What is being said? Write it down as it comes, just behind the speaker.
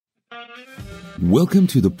Welcome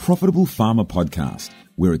to the Profitable Farmer Podcast,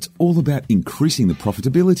 where it's all about increasing the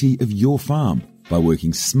profitability of your farm by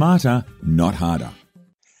working smarter, not harder.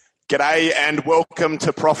 G'day and welcome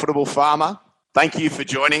to Profitable Farmer. Thank you for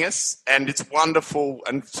joining us, and it's wonderful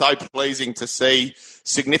and so pleasing to see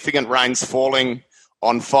significant rains falling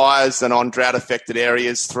on fires and on drought-affected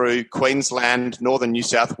areas through Queensland, northern New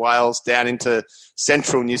South Wales, down into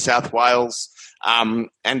central New South Wales, and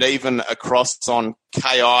even across on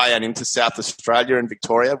KI and into South Australia and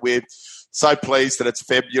Victoria. We're so pleased that it's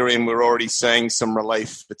February and we're already seeing some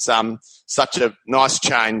relief. It's such a nice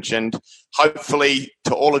change, and hopefully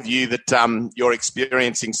to all of you that you're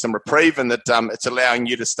experiencing some reprieve and that it's allowing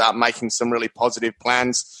you to start making some really positive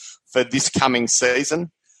plans for this coming season.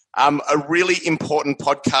 A really important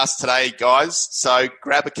podcast today, guys, so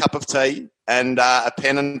grab a cup of tea and a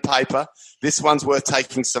pen and paper. This one's worth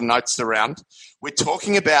taking some notes around. We're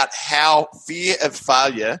talking about how fear of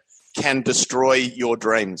failure can destroy your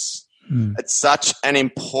dreams. It's such an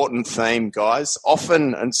important theme, guys.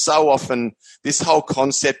 Often, and so often, this whole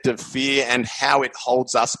concept of fear and how it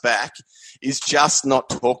holds us back is just not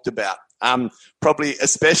talked about, probably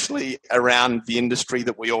especially around the industry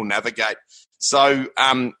that we all navigate. So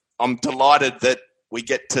I'm delighted that we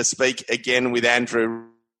get to speak again with Andrew,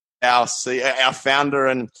 our founder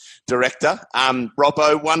and director.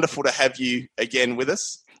 Robbo, wonderful to have you again with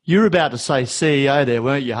us. You were about to say CEO there,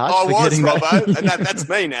 weren't you, Hutch? I was, Robbo. And that's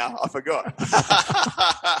me now. I forgot.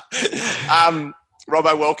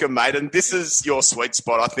 Robbo, welcome, mate. And this is your sweet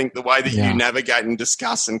spot. I think the way that you navigate and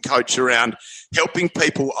discuss and coach around helping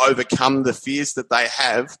people overcome the fears that they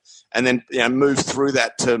have and then move through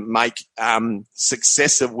that to make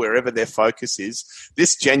success of wherever their focus is.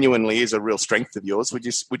 This genuinely is a real strength of yours.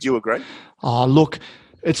 Would you agree? Oh, look,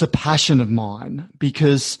 it's a passion of mine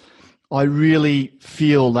because I really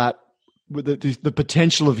feel that the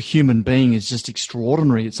potential of a human being is just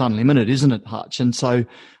extraordinary. It's unlimited, isn't it, Hutch? And so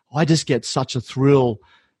I just get such a thrill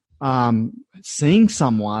seeing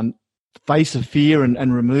someone face a fear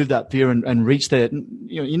and remove that fear and reach there.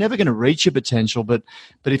 You're never going to reach your potential, but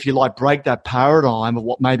if you break that paradigm of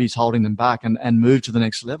what maybe is holding them back and move to the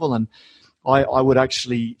next level. And I would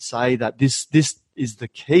actually say that this is the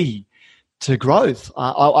key to growth.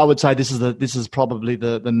 I would say this is probably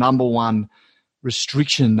the number one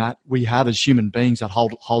restriction that we have as human beings that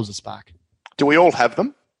holds us back. Do we all have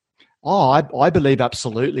them? Oh, I believe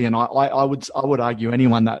absolutely, and I would argue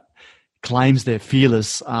anyone that claims they're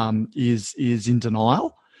fearless is in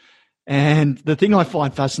denial. And the thing I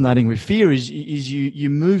find fascinating with fear is you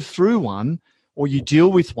move through one or you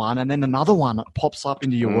deal with one, and then another one pops up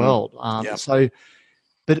into your world. So.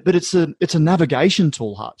 But it's a navigation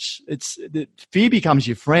tool, Hutch. Fear becomes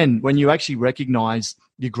your friend when you actually recognize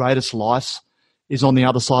your greatest life is on the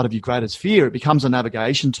other side of your greatest fear. It becomes a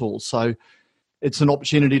navigation tool. So it's an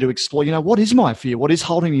opportunity to explore, what is my fear? What is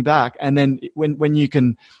holding me back? And then when you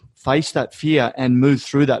can face that fear and move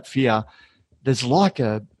through that fear, there's like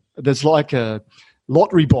a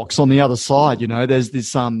lottery box on the other side. There's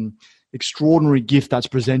this extraordinary gift that's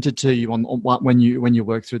presented to you when you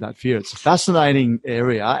work through that fear. It's a fascinating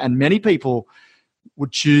area, and many people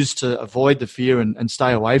would choose to avoid the fear and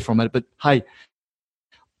stay away from it. But hey,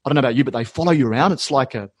 I don't know about you, but they follow you around. It's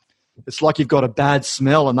like you've got a bad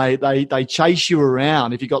smell, and they chase you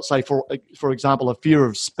around. If you got, say, for example, a fear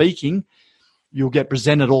of speaking, you'll get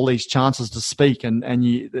presented all these chances to speak, and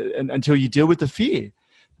until you deal with the fear.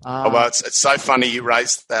 Well, it's so funny you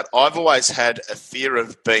raised that. I've always had a fear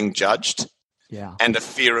of being judged and a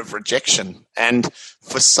fear of rejection. And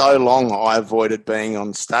for so long, I avoided being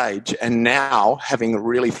on stage. And now, having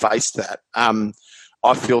really faced that,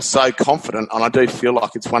 I feel so confident, and I do feel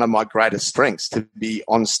like it's one of my greatest strengths to be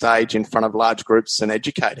on stage in front of large groups and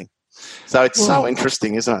educating. So it's so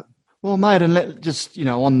interesting, isn't it? Well, mate, and just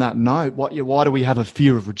on that note, why do we have a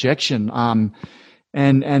fear of rejection?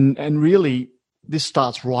 And really, this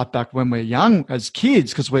starts right back when we're young as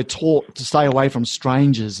kids, because we're taught to stay away from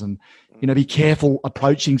strangers and, be careful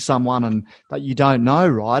approaching someone and that you don't know,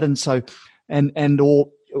 right? And so, or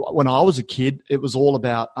when I was a kid, it was all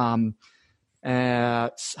about,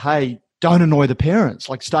 hey, don't annoy the parents,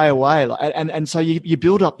 stay away. And so you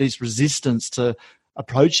build up this resistance to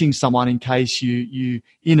approaching someone in case you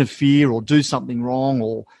interfere or do something wrong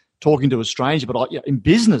or talking to a stranger. But in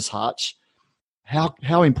business, Hutch,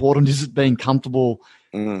 how important is it being comfortable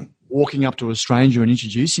walking up to a stranger and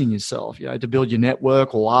introducing yourself, to build your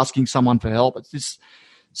network or asking someone for help?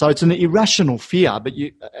 So it's an irrational fear, but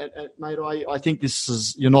mate, I think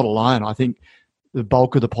you're not alone. I think the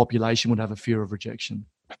bulk of the population would have a fear of rejection.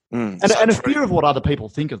 And a fear of what other people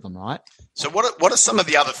think of them, right? So what are some of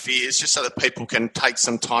the other fears, just so that people can take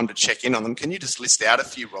some time to check in on them? Can you just list out a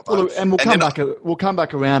few, Robbo? Well, and we'll come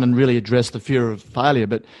back around and really address the fear of failure.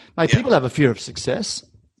 But mate, people have a fear of success.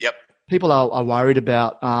 Yep. People are worried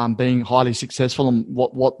about being highly successful and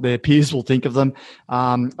what their peers will think of them.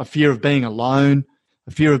 A fear of being alone,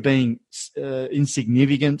 a fear of being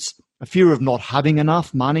insignificant, a fear of not having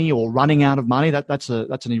enough money or running out of money. That's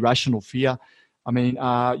an irrational fear. I mean,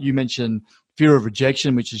 you mentioned fear of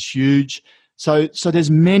rejection, which is huge. So there's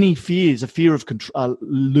many fears. A fear of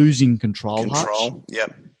losing control. Yeah.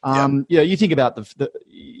 You think about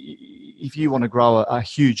if you want to grow a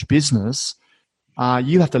huge business,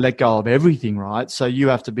 you have to let go of everything, right? So you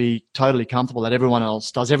have to be totally comfortable that everyone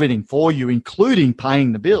else does everything for you, including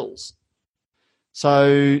paying the bills.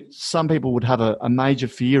 So some people would have a major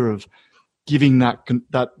fear of giving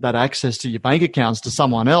that access to your bank accounts to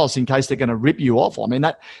someone else in case they're going to rip you off. I mean,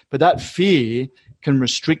 that fear can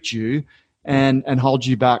restrict you and hold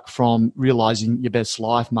you back from realizing your best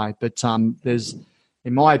life, mate. But there's,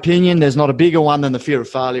 in my opinion, there's not a bigger one than the fear of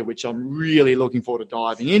failure, which I'm really looking forward to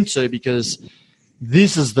diving into, because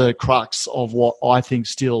this is the crux of what I think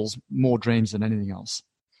steals more dreams than anything else.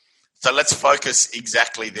 So let's focus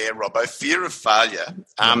exactly there, Robbo. Fear of failure.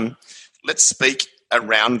 Let's speak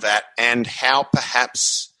around that and how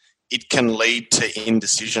perhaps it can lead to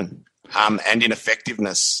indecision and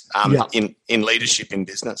ineffectiveness in leadership in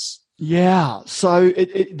business. Yeah. So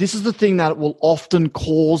this is the thing that will often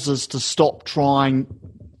cause us to stop trying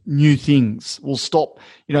new things. We'll stop.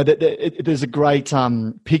 There's a great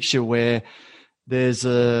picture where there's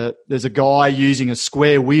a guy using a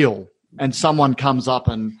square wheel, and someone comes up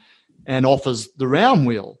and offers the round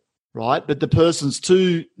wheel, right? But the person's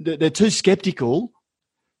they're too skeptical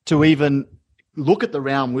to even look at the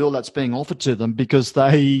round wheel that's being offered to them, because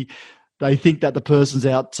they think that the person's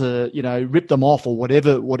out to, rip them off, or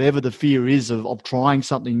whatever the fear is of trying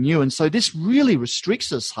something new. And so this really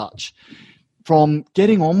restricts us, Hutch, from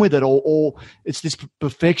getting on with it, or it's this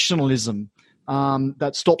perfectionism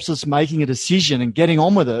that stops us making a decision and getting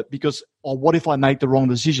on with it, because, what if I make the wrong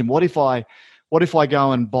decision? What if I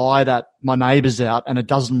go and buy my neighbour's out and it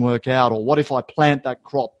doesn't work out? Or what if I plant that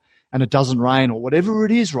crop and it doesn't rain, or whatever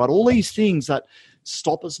it is, right? All these things that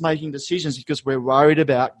stop us making decisions because we're worried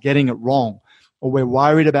about getting it wrong, or we're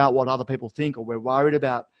worried about what other people think, or we're worried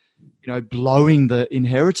about, blowing the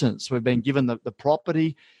inheritance. We've been given the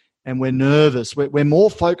property and we're nervous. We're more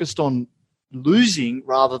focused on losing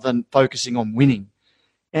rather than focusing on winning.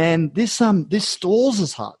 And this stalls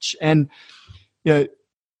us, Hutch. And, I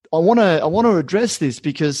want to address this,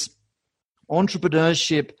 because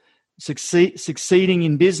entrepreneurship, succeeding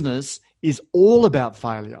in business, is all about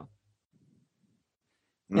failure.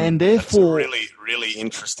 And therefore, that's a really, really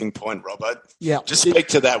interesting point, Robert. Yeah. Just speak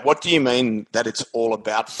to that. What do you mean that it's all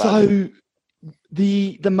about failure? So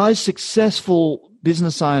the most successful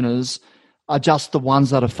business owners are just the ones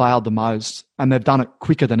that have failed the most, and they've done it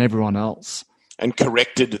quicker than everyone else. And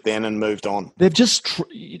corrected then and moved on. They've just,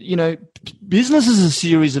 business is a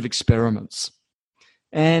series of experiments.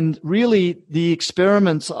 And really the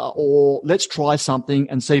experiments are, or let's try something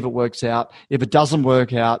and see if it works out. If it doesn't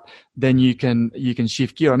work out, then you can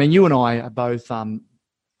shift gear. I mean, you and I are both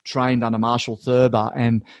trained under Marshall Thurber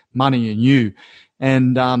and Money and You.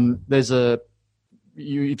 And there's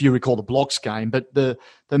if you recall the blocks game, but the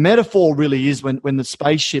metaphor really is when the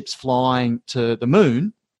spaceship's flying to the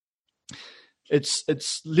moon,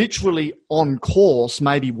 it's literally on course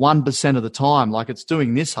maybe 1% of the time. Like, it's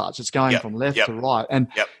doing this, Hutch. It's going from left to right. And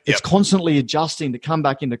it's constantly adjusting to come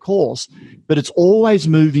back into course, but it's always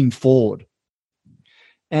moving forward.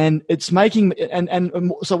 And it's making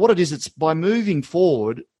and so what it is, it's by moving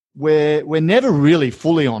forward, we're never really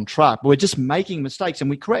fully on track. We're just making mistakes, and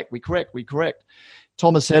we correct.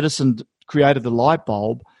 Thomas Edison created the light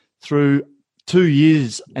bulb through 2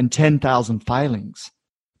 years and 10,000 failings.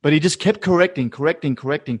 But he just kept correcting.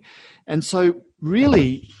 And so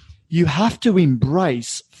really, you have to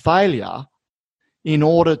embrace failure in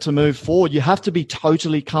order to move forward. You have to be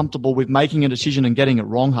totally comfortable with making a decision and getting it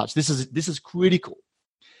wrong, Hutch. This is critical.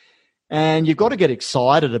 And you've got to get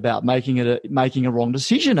excited about making a wrong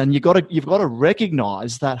decision. And you've got to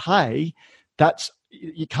recognize that, hey,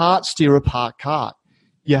 you can't steer a parked car.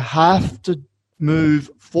 You have to move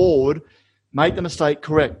forward. Make the mistake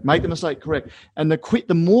correct. And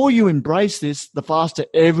the more you embrace this, the faster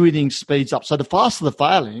everything speeds up. So the faster the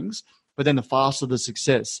failings, but then the faster the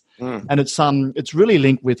success. And it's really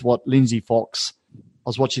linked with what Lindsay Fox. I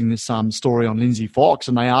was watching this story on Lindsay Fox,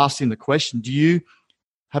 and they asked him the question, "Do you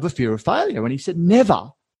have a fear of failure?" And he said,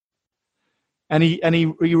 "Never." And he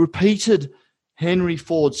repeated Henry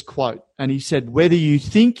Ford's quote, and he said, whether you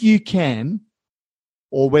think you can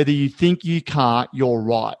or whether you think you can't, you're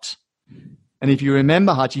right. And if you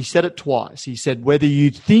remember, Hutch, he said it twice. He said, whether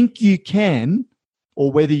you think you can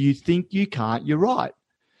or whether you think you can't, you're right.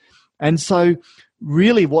 And so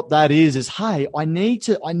really what that is, hey, I need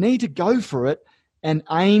to go for it and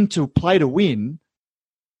aim to play to win,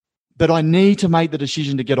 but I need to make the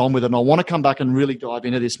decision to get on with it. And I want to come back and really dive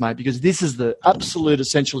into this, mate, because this is the absolute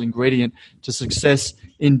essential ingredient to success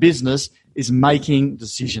in business is making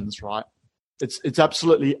decisions, right? It's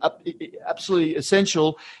absolutely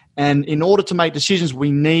essential. And in order to make decisions,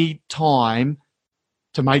 we need time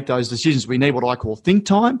to make those decisions. We need what I call think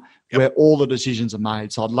time, where all the decisions are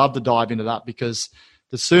made. So I'd love to dive into that, because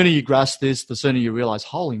the sooner you grasp this, the sooner you realize,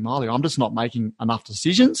 holy moly, I'm just not making enough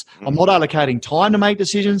decisions. I'm not allocating time to make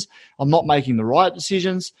decisions. I'm not making the right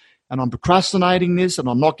decisions, and I'm procrastinating this, and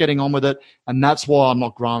I'm not getting on with it. And that's why I'm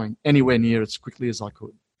not growing anywhere near as quickly as I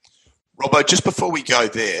could. Robbo, just before we go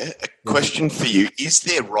there, a question for you. Is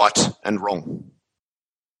there right and wrong?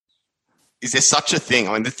 Is there such a thing?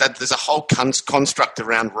 I mean, there's a whole construct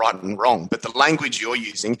around right and wrong, but the language you're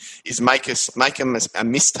using is make a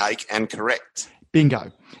mistake and correct.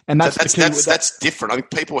 Bingo. And that's different. I mean,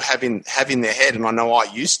 people have in their head, and I know I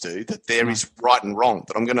used to, that there is right and wrong,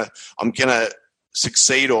 that I'm gonna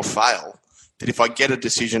succeed or fail. That if I get a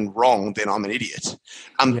decision wrong, then I'm an idiot.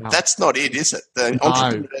 That's not it, is it? The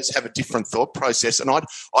entrepreneurs have a different thought process, and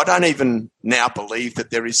I don't even now believe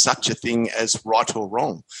that there is such a thing as right or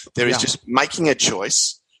wrong. There is just making a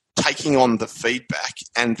choice, taking on the feedback,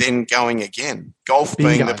 and then going again. Golf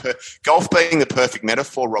being the perfect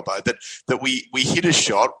metaphor, Robbo. That we hit a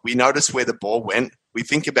shot, we notice where the ball went, we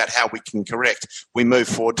think about how we can correct, we move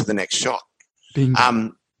forward to the next shot.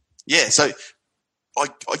 Bingo. So.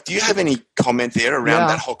 Do you have any comment there around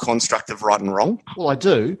that whole construct of right and wrong? Well, I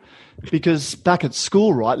do, because back at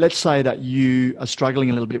school, right, let's say that you are struggling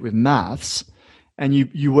a little bit with maths and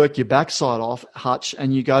you work your backside off, Hutch,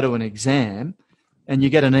 and you go to an exam and you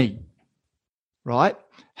get an E, right?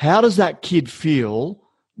 How does that kid feel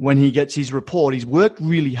when he gets his report? He's worked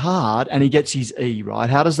really hard and he gets his E, right?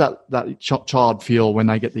 How does that child feel when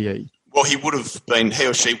they get the E? Well, he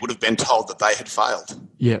or she would have been told that they had failed.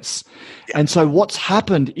 Yes. Yeah. And so what's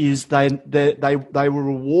happened is they were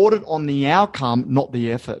rewarded on the outcome, not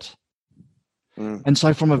the effort. And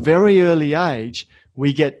so from a very early age,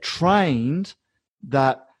 we get trained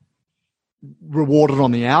that rewarded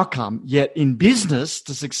on the outcome. Yet in business,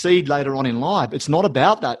 to succeed later on in life, it's not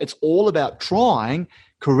about that. It's all about trying,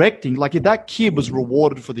 correcting. Like if that kid was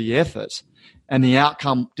rewarded for the effort, and the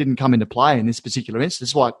outcome didn't come into play in this particular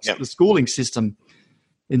instance. Why the schooling system,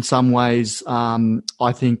 in some ways,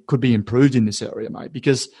 I think could be improved in this area, mate.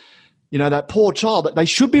 Because, that poor child, they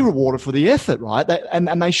should be rewarded for the effort, right?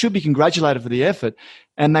 And they should be congratulated for the effort,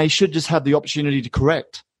 and they should just have the opportunity to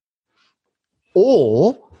correct.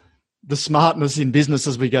 Or the smartness in business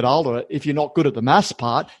as we get older, if you're not good at the maths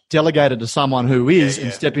part, delegate it to someone who is,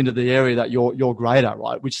 and step into the area that you're great at,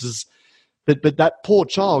 right? Which is. But that poor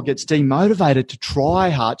child gets demotivated to try,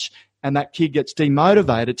 Hutch, and that kid gets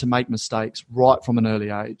demotivated to make mistakes right from an early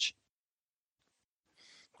age.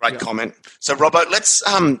 Great comment. So, Robbo,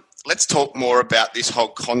 let's talk more about this whole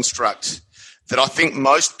construct that I think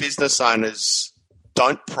most business owners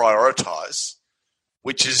don't prioritise,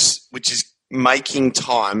 which is making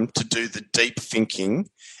time to do the deep thinking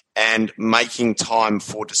and making time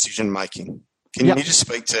for decision making. Can you just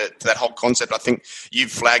speak to that whole concept? I think you've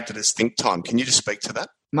flagged it as think time. Can you just speak to that?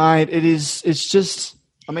 Mate, it's just,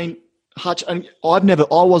 I mean, Hutch, I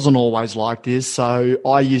wasn't always like this. So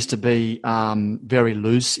I used to be very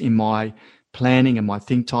loose in my planning and my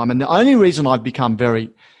think time. And the only reason I've become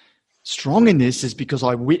very strong in this is because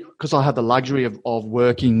I have the luxury of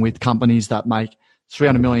working with companies that make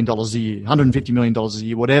 $300 million a year, $150 million a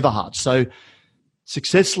year, whatever, Hutch. So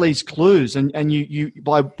success leaves clues, and you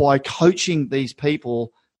by coaching these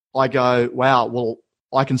people, I go, wow, well,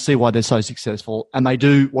 I can see why they're so successful, and they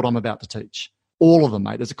do what I'm about to teach. All of them,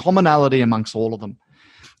 mate. There's a commonality amongst all of them,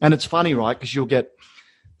 and it's funny, right? Because you'll get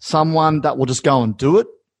someone that will just go and do it,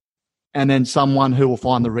 and then someone who will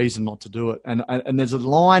find the reason not to do it. And there's a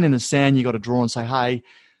line in the sand you got to draw and say, hey,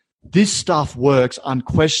 this stuff works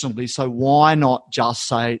unquestionably, so why not just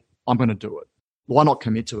say I'm going to do it? Why not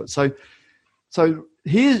commit to it? So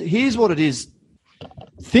here's what it is.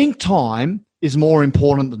 Think time is more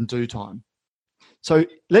important than do time. So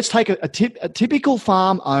let's take a typical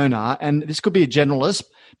farm owner, and this could be a generalist,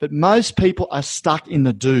 but most people are stuck in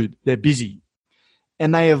the do. They're busy.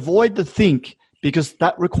 And they avoid the think because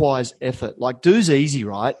that requires effort. Like do's easy,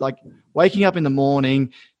 right? Like waking up in the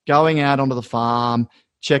morning, going out onto the farm,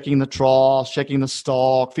 checking the troughs, checking the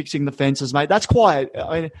stock, fixing the fences, mate. That's quite,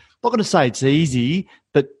 I'm not going to say it's easy,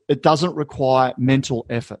 but it doesn't require mental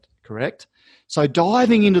effort, correct? So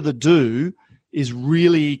diving into the do is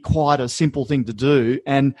really quite a simple thing to do.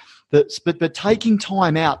 But taking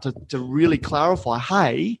time out to really clarify,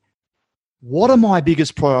 hey, what are my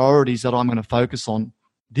biggest priorities that I'm going to focus on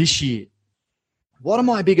this year? What are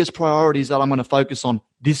my biggest priorities that I'm going to focus on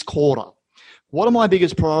this quarter? What are my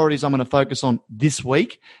biggest priorities I'm going to focus on this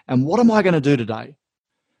week? And what am I going to do today?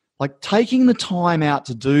 Like, taking the time out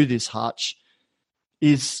to do this, Hutch,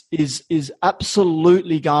 is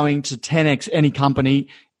absolutely going to 10x any company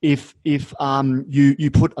if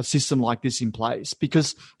you put a system like this in place,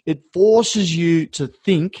 because it forces you to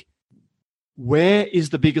think, where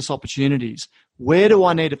is the biggest opportunities? Where do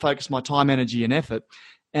I need to focus my time, energy, and effort?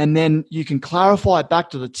 And then you can clarify it back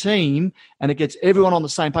to the team, and it gets everyone on the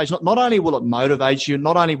same page. Not only will it motivate you,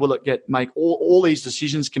 not only will it make all these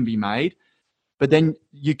decisions can be made, but then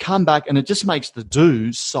you come back and it just makes the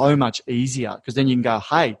do so much easier, because then you can go,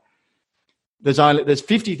 hey, there's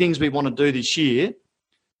 50 things we want to do this year.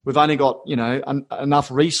 We've only got, enough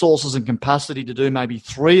resources and capacity to do maybe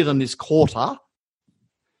 3 of them this quarter.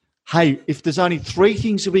 Hey, if there's only 3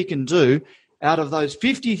 things that we can do out of those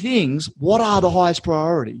 50 things, what are the highest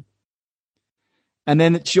priority? And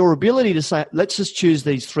then it's your ability to say, let's just choose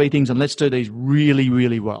these 3 things and let's do these really,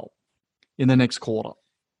 really well in the next quarter.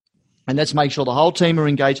 And let's make sure the whole team are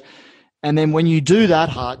engaged. And then when you do that,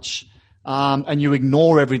 Hutch, and you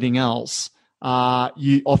ignore everything else, off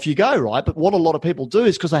you go, right? But what a lot of people do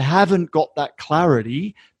is, because they haven't got that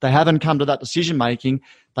clarity, they haven't come to that decision making,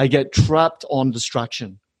 they get trapped on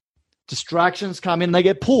distraction. Distractions come in, they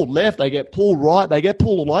get pulled left, they get pulled right, they get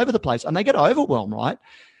pulled all over the place, and they get overwhelmed, right?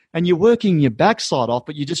 And you're working your backside off,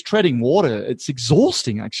 but you're just treading water. It's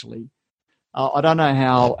exhausting, actually. I don't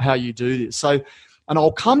know how you do this. So, and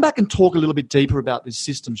I'll come back and talk a little bit deeper about this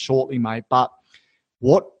system shortly, mate. But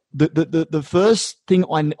what the first thing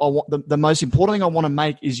the most important thing I want to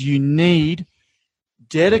make is, you need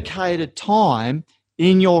dedicated time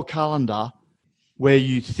in your calendar where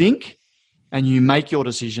you think and you make your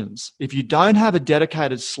decisions. If you don't have a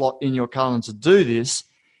dedicated slot in your calendar to do this,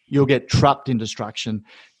 you'll get trapped in distraction.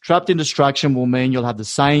 Trapped in distraction will mean you'll have the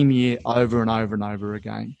same year over and over and over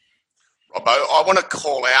again. Robbo, I want to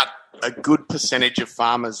call out a good percentage of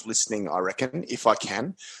farmers listening, I reckon, if I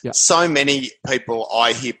can. Yeah. So many people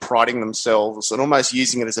I hear priding themselves and almost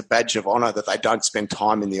using it as a badge of honour that they don't spend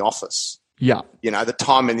time in the office. Yeah. The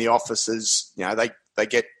time in the office is, they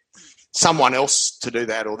get someone else to do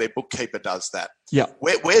that, or their bookkeeper does that. Yeah.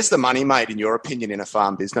 Where's the money made, in your opinion, in a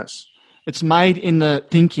farm business? It's made in the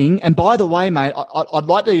thinking. And by the way, mate, I'd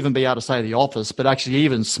like to even be able to say the office, but actually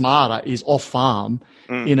even smarter is off farm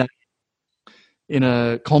in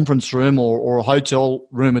a conference room or a hotel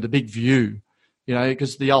room with a big view,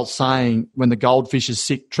 because the old saying, when the goldfish is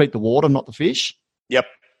sick, treat the water, not the fish. Yep.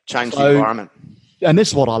 Change the environment. And this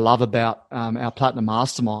is what I love about our Platinum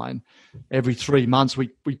Mastermind. Every 3 months, we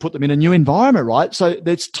put them in a new environment, right? So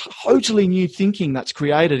there's totally new thinking that's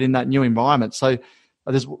created in that new environment. So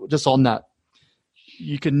there's just on that,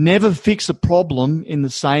 you can never fix a problem in the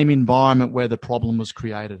same environment where the problem was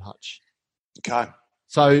created, Hutch. Okay.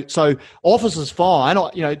 So office is fine.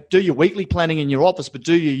 Do your weekly planning in your office, but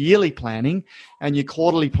do your yearly planning and your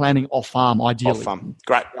quarterly planning off farm, ideally. Off farm.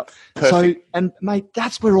 Great. Perfect. So, and mate,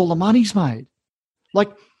 that's where all the money's made. Like,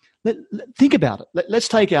 think about it. Let's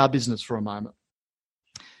take our business for a moment.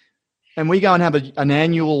 And we go and have an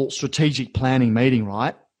annual strategic planning meeting,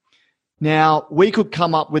 right? Now, we could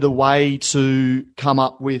come up with a way to come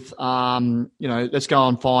up with, let's go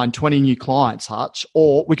and find 20 new clients, Hutch,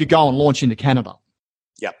 or we could go and launch into Canada.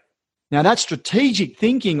 Yep. Now, that strategic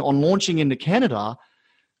thinking on launching into Canada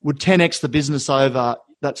would 10x the business over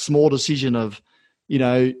that small decision of,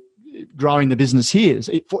 growing the business here.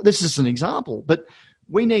 This is an example, but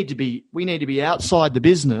we need to be outside the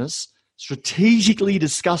business, strategically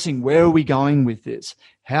discussing, where are we going with this?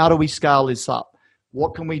 How do we scale this up?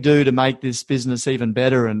 What can we do to make this business even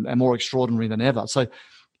better and more extraordinary than ever? So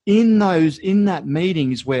in that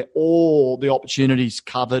meeting is where all the opportunities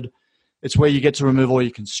covered. It's where you get to remove all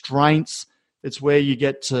your constraints. It's where you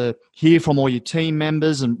get to hear from all your team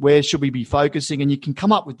members and where should we be focusing. And you can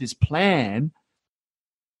come up with this plan.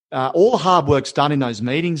 All the hard work's done in those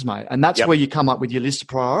meetings, mate. And that's where you come up with your list of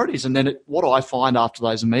priorities. And then what I find after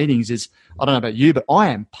those meetings is, I don't know about you, but I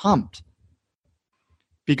am pumped.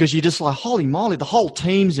 Because you're just like, holy moly, the whole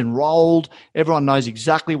team's enrolled. Everyone knows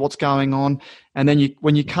exactly what's going on. And then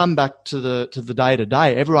when you come back to the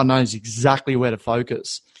day-to-day, everyone knows exactly where to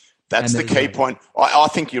focus. That's the key point. I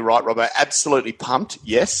think you're right, Robbo. Absolutely pumped,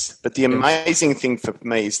 yes. But the amazing thing for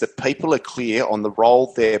me is that people are clear on the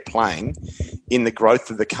role they're playing in the growth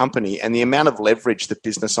of the company and the amount of leverage that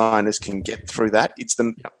business owners can get through that. It's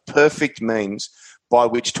the perfect means by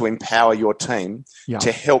which to empower your team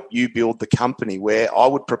to help you build the company, where I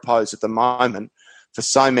would propose at the moment for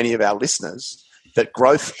so many of our listeners that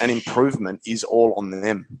growth and improvement is all on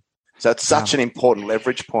them. So it's such an important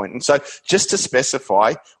leverage point. And so just to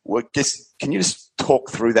specify, can you just talk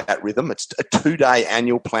through that rhythm? It's a 2-day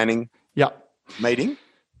annual planning meeting.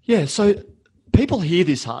 Yeah, so people hear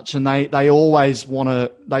this, Hutch, and they always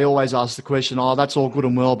ask the question, oh, that's all good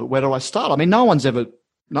and well, but where do I start? I mean, no one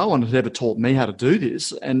has ever taught me how to do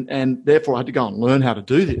this, and therefore I had to go and learn how to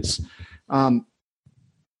do this.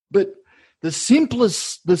 But the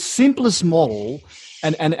simplest model,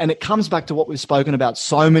 and it comes back to what we've spoken about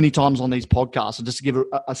so many times on these podcasts, and just to give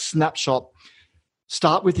a snapshot,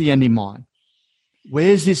 start with the end in mind.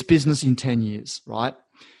 Where's this business in 10 years, right?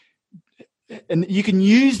 And you can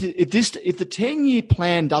use if the 10-year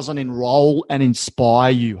plan doesn't enroll and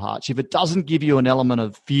inspire you, Hutch, if it doesn't give you an element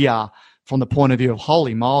of fear from the point of view of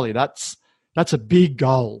holy moly, that's a big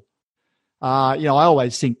goal. I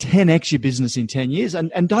always think 10x your business in 10 years,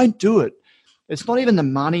 and don't do it. It's not even the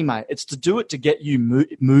money, mate. It's to do it to get you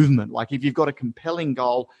movement. Like if you've got a compelling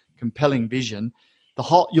goal, compelling vision,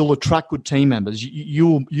 you'll attract good team members.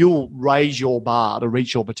 You'll raise your bar to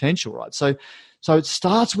reach your potential, right? So it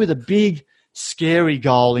starts with a big, scary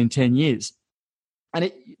goal in 10 years.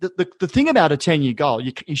 And the thing about a 10-year goal,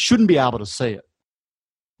 you shouldn't be able to see it.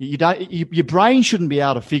 Your brain shouldn't be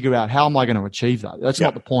able to figure out, how am I going to achieve that? That's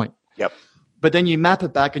not the point. Yep. But then you map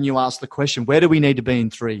it back and you ask the question, where do we need to be in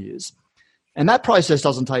 3 years? And that process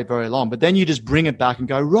doesn't take very long. But then you just bring it back and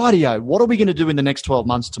go, rightio, what are we going to do in the next 12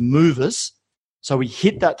 months to move us so we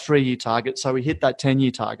hit that 3-year target, so we hit that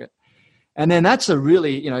 10-year target? And then that's a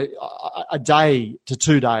really, a day to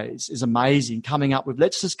 2 days is amazing,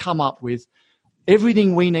 let's just come up with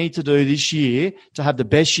everything we need to do this year to have the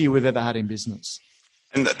best year we've ever had in business.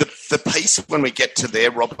 And the piece when we get to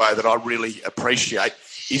there, Robbo, that I really appreciate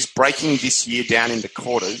is breaking this year down into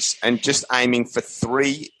quarters and just aiming for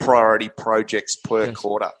 3 priority projects per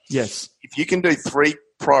quarter. Yes. If you can do 3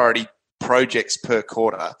 priority projects per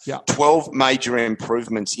quarter, 12 major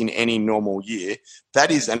improvements in any normal year,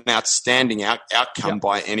 that is an outstanding outcome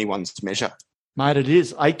by anyone's measure. Mate, it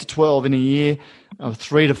is 8 to 12 in a year,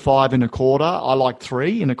 3 to 5 in a quarter. I like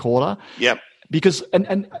 3 in a quarter. Yep. Because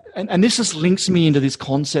and this just links me into this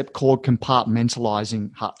concept called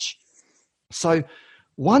compartmentalizing, Hutch. So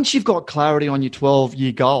once you've got clarity on your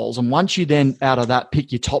 12-year goals, and once you then out of that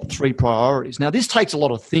pick your top 3 priorities. Now this takes a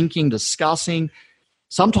lot of thinking, discussing.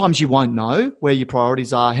 Sometimes you won't know where your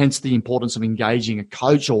priorities are, hence the importance of engaging a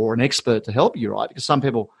coach or an expert to help you, right? Because some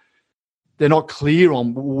people, they're not clear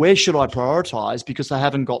on where should I prioritize because they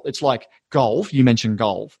haven't got, it's like golf. You mentioned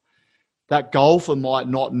golf. That golfer might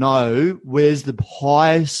not know where's the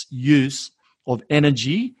highest use of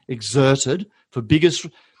energy exerted for biggest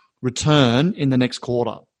return in the next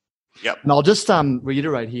quarter. Yep. And I'll just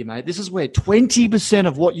reiterate here, mate. This is where 20%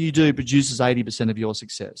 of what you do produces 80% of your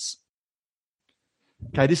success.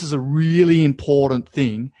 Okay, this is a really important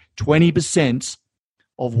thing. 20%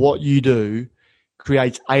 of what you do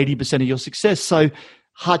creates 80% of your success. So,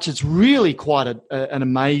 Hutch, it's really quite an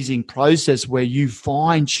amazing process where you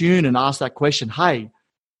fine-tune and ask that question, hey,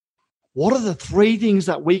 what are the 3 things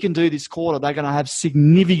that we can do this quarter that are going to have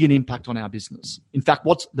significant impact on our business? In fact,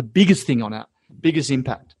 what's the biggest thing on our biggest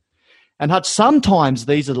impact? And Hutch, sometimes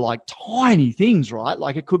these are like tiny things, right?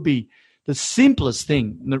 Like it could be the simplest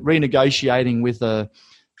thing, renegotiating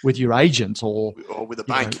with your agent or with a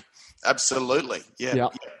bank. Absolutely. Yeah.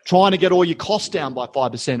 Trying to get all your costs down by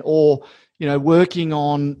 5%, or working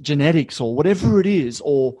on genetics or whatever it is,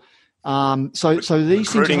 or so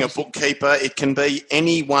these things. Recruiting a bookkeeper, it can be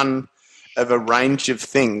any one of a range of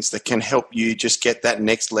things that can help you just get that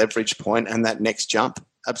next leverage point and that next jump.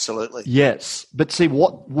 Absolutely. Yes, but see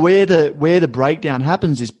where the breakdown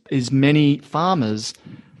happens is many farmers,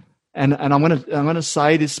 and I'm gonna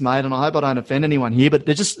say this, mate, and I hope I don't offend anyone here, but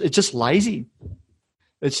it's just lazy.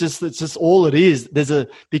 It's just all it is.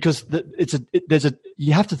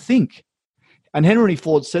 You have to think. And Henry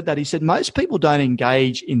Ford said that. He said most people don't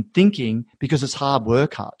engage in thinking because it's hard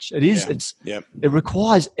work, Hutch. It is. It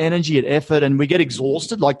requires energy and effort, and we get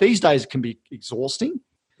exhausted. Like these days, it can be exhausting.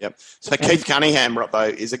 Yep. So Keith Cunningham,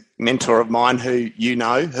 Robbo, is a mentor of mine who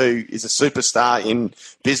is a superstar in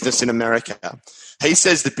business in America. He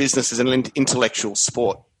says that business is an intellectual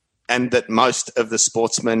sport, and that most of the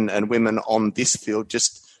sportsmen and women on this field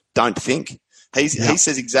just don't think. He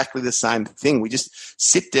says exactly the same thing. We just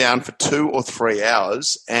sit down for 2 or 3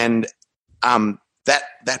 hours, and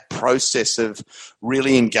that process of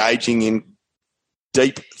really engaging in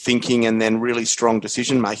deep thinking and then really strong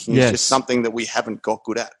decision making is just something that we haven't got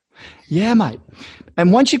good at. Yeah, mate.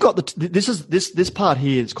 And once you've got this part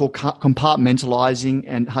here, it's called compartmentalizing.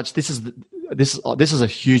 And Hutch, this is a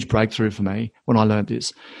huge breakthrough for me when I learned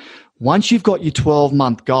this. Once you've got your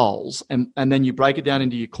 12-month goals and then you break it down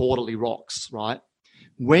into your quarterly rocks, right?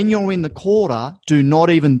 When you're in the quarter, do not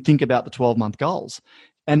even think about the 12-month goals.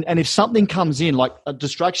 And if something comes in, like a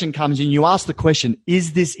distraction comes in, you ask the question,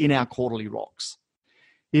 is this in our quarterly rocks?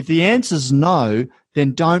 If the answer is no,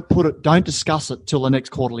 then don't discuss it till the next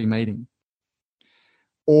quarterly meeting.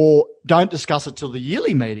 Or don't discuss it till the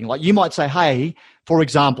yearly meeting. Like you might say, hey, for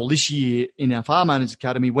example, this year in our Farm Owners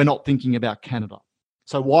Academy, we're not thinking about Canada.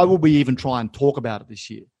 So why would we even try and talk about it this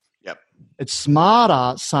year? Yep. It's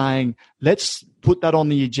smarter saying, let's put that on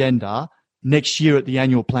the agenda next year at the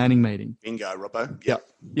annual planning meeting. Bingo, Robbo. Yep.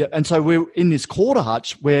 Yeah. And so we're in this quarter,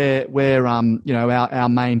 Hutch, where our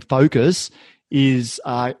main focus is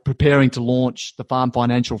preparing to launch the Farm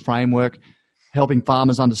Financial Framework, helping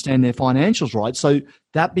farmers understand their financials, right? So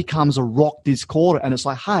that becomes a rock this quarter. And it's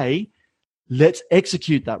like, hey, let's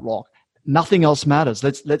execute that rock. Nothing else matters.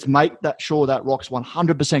 Let's make sure that rock's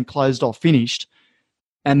 100% closed off, finished.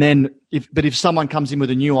 And then if someone comes in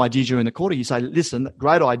with a new idea during the quarter, you say, listen,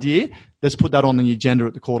 great idea. Let's put that on the agenda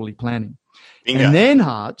at the quarterly planning. Bingo. And then,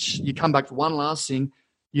 Hutch, you come back to one last thing.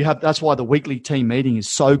 That's why the weekly team meeting is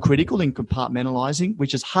so critical in compartmentalizing,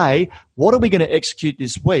 which is, hey, what are we going to execute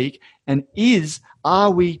this week? And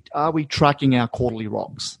are we tracking our quarterly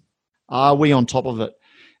rocks? Are we on top of it?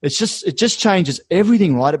 It just changes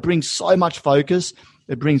everything, right? It brings so much focus.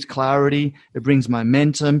 It brings clarity. It brings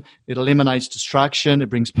momentum. It eliminates distraction. It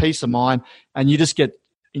brings peace of mind, and you just get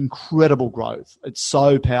incredible growth. It's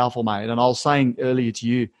so powerful, mate. And I was saying earlier to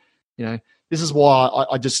you, this is why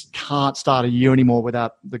I just can't start a year anymore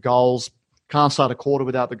without the goals. Can't start a quarter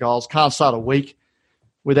without the goals. Can't start a week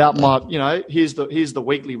without my, here's the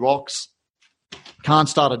weekly rocks. Can't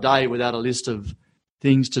start a day without a list of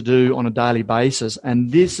things to do on a daily basis.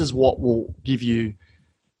 And this is what will give you,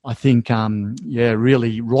 I think,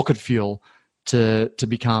 really rocket fuel to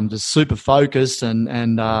become just super focused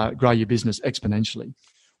and grow your business exponentially.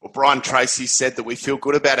 Well, Brian Tracy said that we feel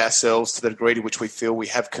good about ourselves to the degree to which we feel we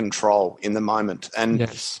have control in the moment. And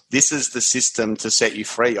This is the system to set you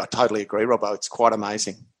free. I totally agree, Robbo. It's quite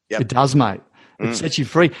amazing. Yep. It does, mate. It sets you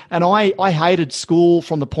free. And I hated school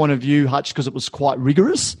from the point of view, Hutch, because it was quite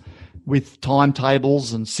rigorous with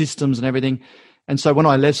timetables and systems and everything. And so when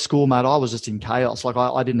I left school, mate, I was just in chaos. Like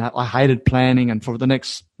I hated planning. And for the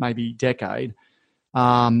next maybe decade,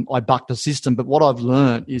 I bucked the system. But what I've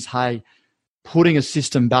learned is, hey, putting a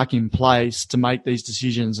system back in place to make these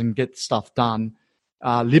decisions and get stuff done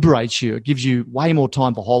liberates you. It gives you way more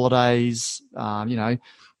time for holidays. Mate,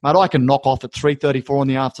 I can knock off at 3:34 in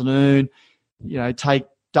the afternoon, take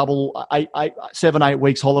double 7-8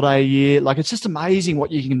 weeks holiday a year. Like, it's just amazing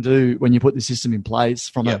what you can do when you put the system in place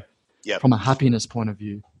from a happiness point of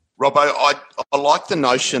view. Robbo, I like the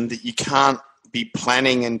notion that you can't be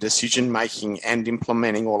planning and decision-making and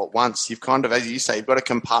implementing all at once. You've kind of, as you say, you've got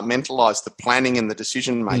to compartmentalize the planning and the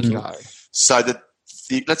decision-making. So that,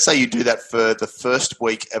 let's say you do that for the first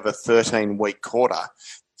week of a 13-week quarter,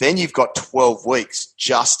 then you've got 12 weeks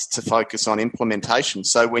just to focus on implementation.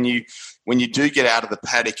 So when you do get out of the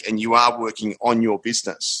paddock and you are working on your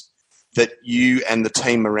business, that you and the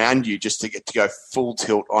team around you just to get to go full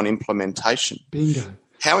tilt on implementation. Bingo.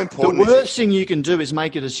 How important the worst thing you can do is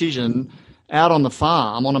make a decision out on the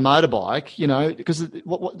farm on a motorbike, because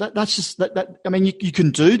that's just that. I mean, you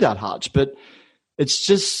can do that, Hutch, but it's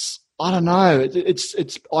just, I don't know.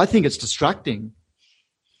 I think it's distracting.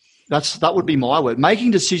 That would be my word.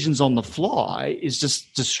 Making decisions on the fly is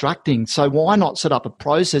just distracting. So why not set up a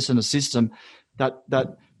process and a system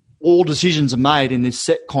that all decisions are made in this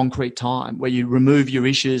set concrete time where you remove your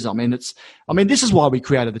issues? I mean, this is why we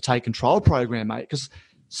created the Take Control program, mate, because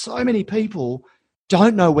so many people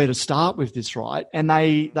don't know where to start with this, right? And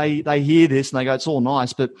they hear this and they go, it's all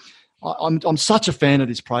nice, but I'm such a fan of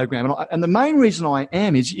this program. And the main reason I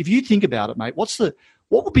am is, if you think about it, mate, what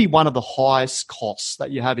would be one of the highest costs that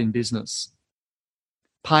you have in business?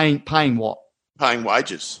 Paying what? Paying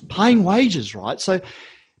wages. Paying wages, right? So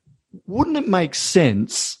wouldn't it make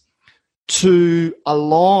sense to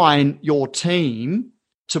align your team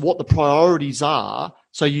to what the priorities are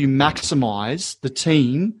so you maximize the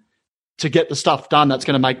team to get the stuff done that's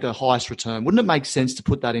going to make the highest return? Wouldn't it make sense to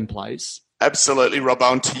put that in place? Absolutely,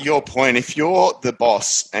 Robbo. And to your point, if you're the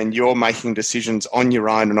boss and you're making decisions on your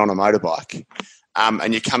own and on a motorbike,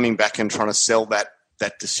 and you're coming back and trying to sell that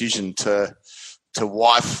decision to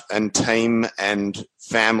wife and team and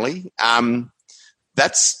family,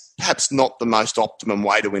 that's perhaps not the most optimum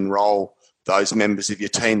way to enrol those members of your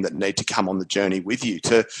team that need to come on the journey with you,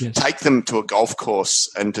 to take them to a golf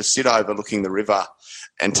course and to sit overlooking the river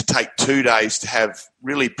and to take 2 days to have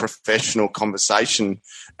really professional conversation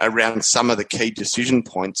around some of the key decision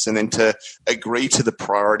points and then to agree to the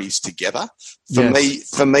priorities together.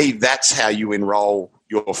 For me, that's how you enrol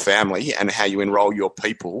your family and how you enrol your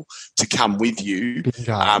people to come with you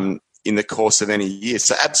in the course of any year.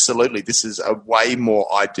 So absolutely, this is a way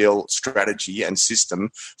more ideal strategy and system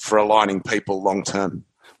for aligning people long term.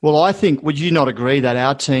 Well, I think, would you not agree that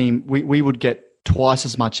our team, we would get twice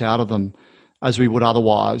as much out of them as we would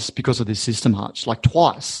otherwise because of this system, Hutch? Like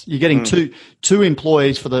twice. You're getting two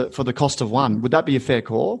employees for the cost of one. Would that be a fair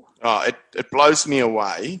call? Oh, it blows me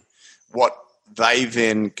away what they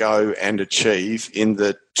then go and achieve in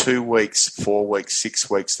the 2 weeks, 4 weeks, 6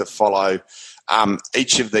 weeks that follow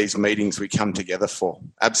each of these meetings we come together for.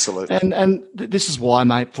 Absolutely. And this is why,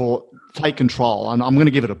 mate, for Take Control, and I'm going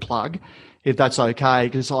to give it a plug, if that's okay,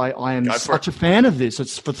 because I am such a fan of this.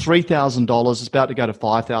 It's for $3,000. It's about to go to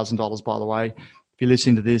 $5,000, by the way, if you're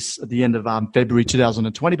listening to this at the end of February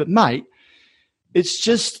 2020. But, mate, it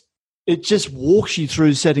just walks you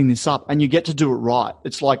through setting this up, and you get to do it right.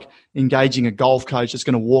 It's like engaging a golf coach that's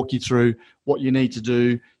going to walk you through what you need to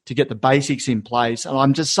do to get the basics in place. And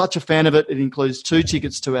I'm just such a fan of it. It includes 2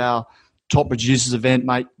 tickets to our Top Producers event,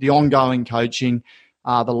 mate, the ongoing coaching,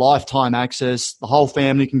 the lifetime access. The whole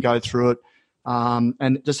family can go through it.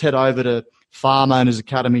 And just head over to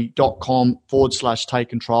farmownersacademy.com/take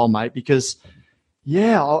control, mate, because,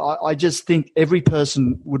 I just think every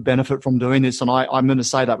person would benefit from doing this. And I'm going to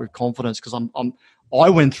say that with confidence because I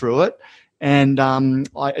went through it and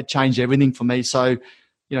it changed everything for me. So,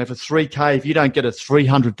 for $3,000, if you don't get a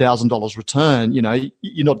 $300,000 return,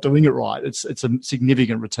 you're not doing it right. It's a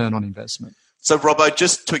significant return on investment. So, Robbo,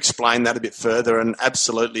 just to explain that a bit further, and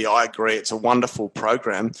absolutely I agree, it's a wonderful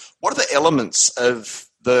program. What are the elements of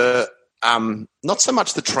the, not so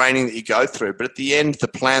much the training that you go through, but at the end, the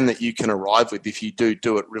plan that you can arrive with if you do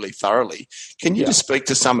it really thoroughly? Can you just speak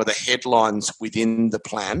to some of the headlines within the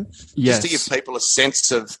plan? Yes. Just to give people a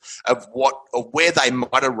sense of what or where they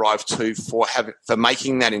might arrive to for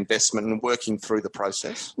making that investment and working through the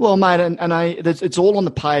process? Well, mate, and it's all on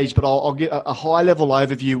the page, but I'll give a high-level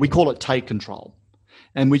overview. We call it Take Control,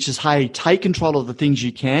 and which is, hey, take control of the things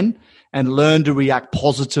you can and learn to react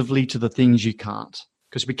positively to the things you can't.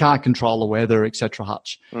 Because we can't control the weather, et cetera,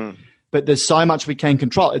 Hutch. But there's so much we can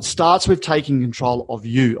control. It starts with taking control of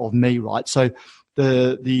you, of me, right? So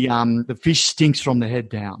the fish stinks from the head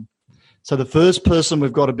down. So the first person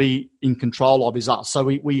we've got to be in control of is us. So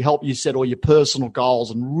we help you set all your personal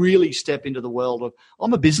goals and really step into the world of,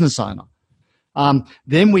 I'm a business owner.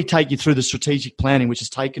 Then we take you through the strategic planning, which is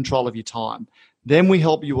take control of your time. Then we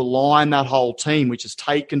help you align that whole team, which is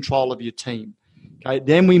take control of your team. Okay,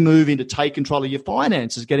 then we move into take control of your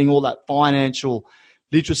finances, getting all that financial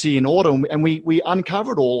literacy in order. And we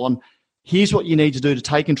uncover it all on, here's what you need to do to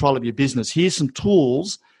take control of your business. Here's some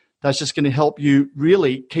tools that's just going to help you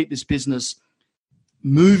really keep this business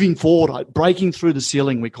moving forward, like breaking through the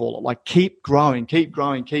ceiling, we call it, like keep growing.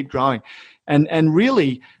 And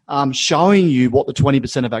really showing you what the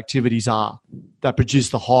 20% of activities are that produce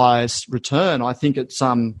the highest return. I think it's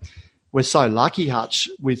we're so lucky, Hutch,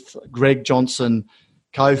 with Greg Johnson,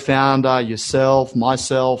 co-founder, yourself,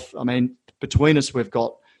 myself. I mean, between us, we've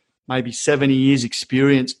got maybe 70 years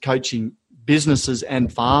experience coaching businesses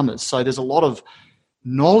and farmers. So there's a lot of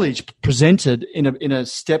knowledge presented in a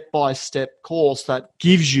step-by-step course that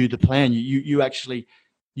gives you the plan. You actually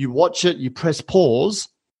watch it, you press pause,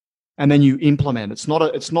 and then you implement. It's not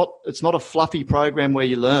a fluffy program where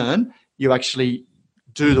you learn. You actually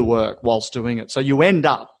do the work whilst doing it. So you end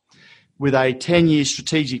up with a 10-year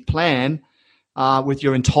strategic plan with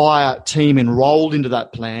your entire team enrolled into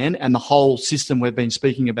that plan and the whole system we've been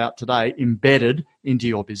speaking about today embedded into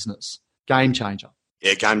your business. Game changer.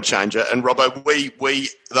 Yeah, game changer. And Robbo,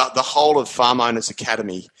 the whole of Farm Owners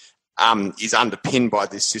Academy is underpinned by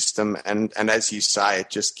this system. And as you say,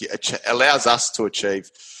 it allows us to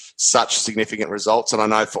achieve such significant results. And I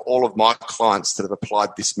know for all of my clients that have applied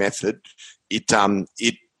this method, it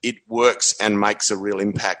works and makes a real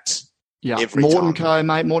impact. Yeah, Morton Co,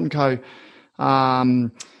 mate. Morton Co,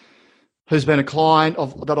 who's been a client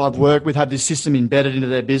that I've worked with, had this system embedded into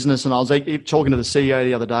their business. And I was talking to the CEO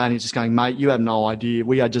the other day, and he's just going, mate, you have no idea.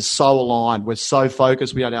 We are just so aligned. We're so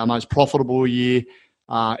focused. We had our most profitable year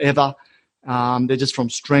ever. They're just from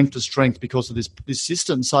strength to strength because of this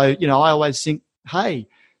system. So, I always think, hey,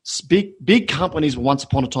 big companies were once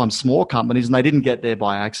upon a time small companies, and they didn't get there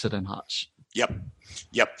by accident, Hutch. Yep.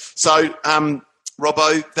 So,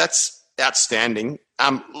 Robbo, that's outstanding.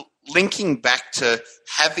 Linking back to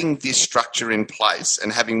having this structure in place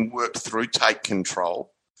and having worked through Take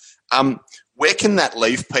Control, where can that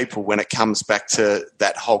leave people when it comes back to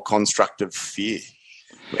that whole construct of fear?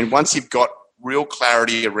 And once you've got real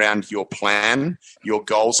clarity around your plan, your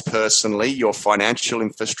goals personally, your financial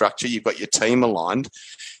infrastructure, you've got your team aligned,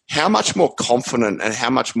 how much more confident and how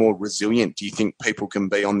much more resilient do you think people can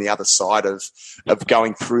be on the other side of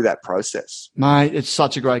going through that process? Mate, it's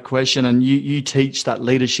such a great question. And you teach that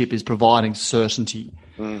leadership is providing certainty.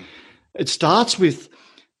 It starts with,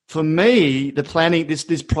 for me, the planning,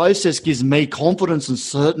 this process gives me confidence and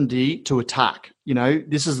certainty to attack.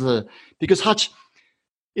 Because Hutch,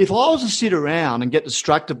 if I was to sit around and get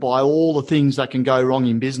distracted by all the things that can go wrong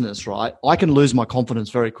in business, right, I can lose my confidence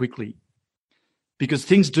very quickly. Because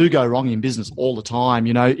things do go wrong in business all the time.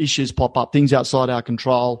 Issues pop up, things outside our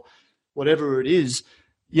control, whatever it is.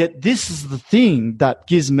 Yet this is the thing that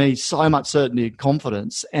gives me so much certainty and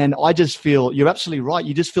confidence. And I just feel, you're absolutely right,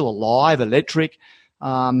 you just feel alive, electric,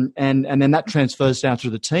 and then that transfers down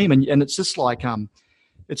through the team. And it's just like,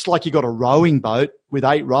 it's like you got a rowing boat with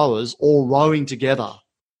 8 rowers all rowing together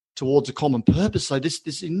towards a common purpose. So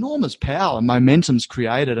this enormous power and momentum's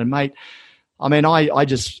created. And mate, I mean,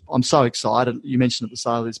 I'm so excited. You mentioned at the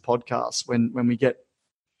start of this podcast when we get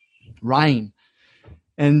rain,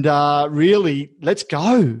 and really, let's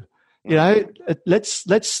go.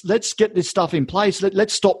 Let's get this stuff in place.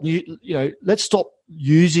 Let's stop. Let's stop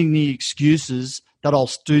using the excuses that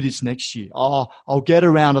I'll do this next year. Oh, I'll get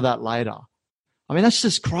around to that later. I mean, that's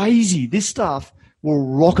just crazy. This stuff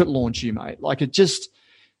will rocket launch you, mate. Like it's just,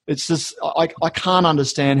 I can't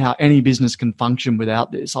understand how any business can function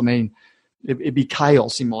without this. I mean, it'd be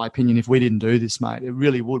chaos, in my opinion, if we didn't do this, mate. It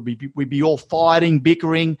really would. We'd be all fighting,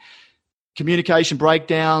 bickering, communication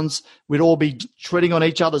breakdowns. We'd all be treading on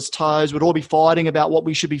each other's toes. We'd all be fighting about what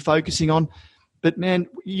we should be focusing on. But, man,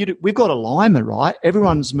 we've got alignment, right?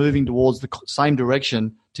 Everyone's moving towards the same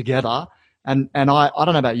direction together. And I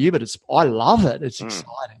don't know about you, but I love it. It's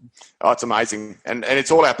exciting. Oh, it's amazing. And it's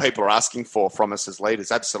all our people are asking for from us as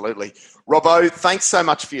leaders. Absolutely. Robbo, thanks so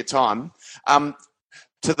much for your time.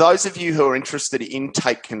 To those of you who are interested in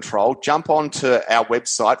Take Control, jump onto our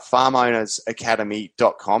website,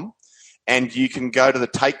 farmownersacademy.com, and you can go to the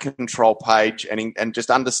Take Control page and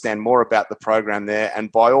just understand more about the program there.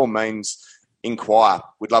 And by all means, inquire.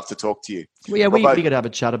 We'd love to talk to you. Well, yeah, we could have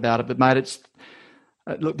a chat about it. But, mate, it's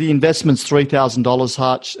look, the investment's $3,000,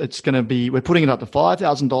 Hutch. It's going to be, we're putting it up to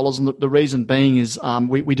 $5,000. And the reason being is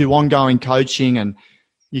we do ongoing coaching and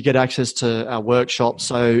you get access to our workshops,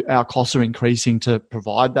 so our costs are increasing to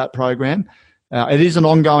provide that program. It is an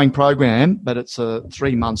ongoing program, but it's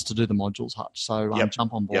 3 months to do the modules, Hutch. So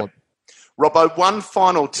jump on board. Yep. Robbo, one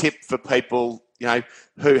final tip for people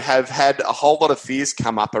who have had a whole lot of fears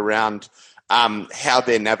come up around how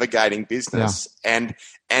they're navigating business and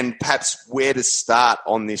perhaps where to start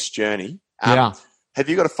on this journey. Have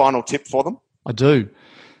you got a final tip for them? I do.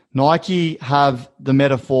 Nike have the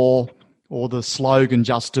metaphor or the slogan,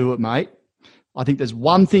 just do it, mate. I think there's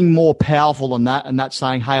one thing more powerful than that, and that's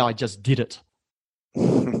saying, hey, I just did it.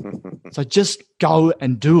 So just go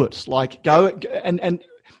and do it. Like go and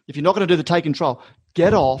if you're not going to do the Take Control,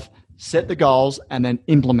 get off, set the goals, and then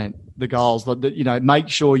implement the goals. Make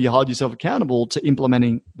sure you hold yourself accountable to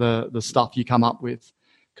implementing the stuff you come up with.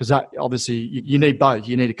 Because that obviously you need both.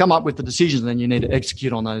 You need to come up with the decisions and then you need to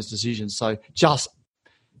execute on those decisions. So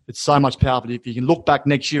it's so much power. But if you can look back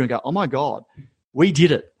next year and go, oh my God, we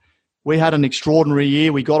did it. We had an extraordinary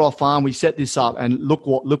year. We got off farm. We set this up, and look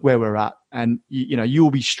where we're at. And you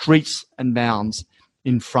will be streets and bounds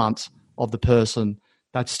in front of the person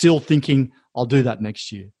that's still thinking, I'll do that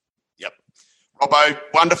next year. Yep. Robbo,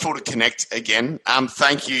 wonderful to connect again.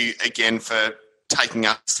 Thank you again for taking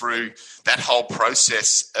us through that whole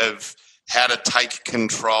process of how to take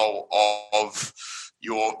control of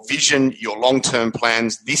your vision, your long-term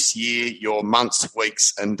plans this year, your months,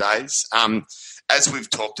 weeks, and days. As we've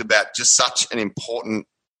talked about, just such an important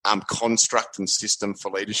construct and system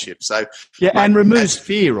for leadership. So and removes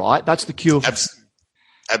fear, right? That's the cure.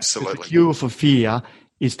 Absolutely. The cure for fear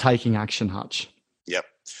is taking action, Hutch. Yep.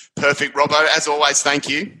 Perfect, Robbo. As always, thank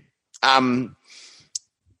you.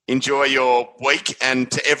 Enjoy your week,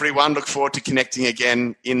 and to everyone, look forward to connecting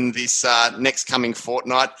again in this next coming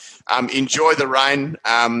fortnight. Enjoy the rain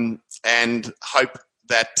and hope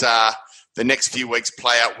that the next few weeks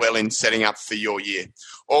play out well in setting up for your year.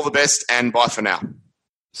 All the best, and bye for now.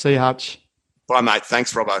 See you, Hutch. Bye, mate.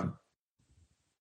 Thanks, Robbo.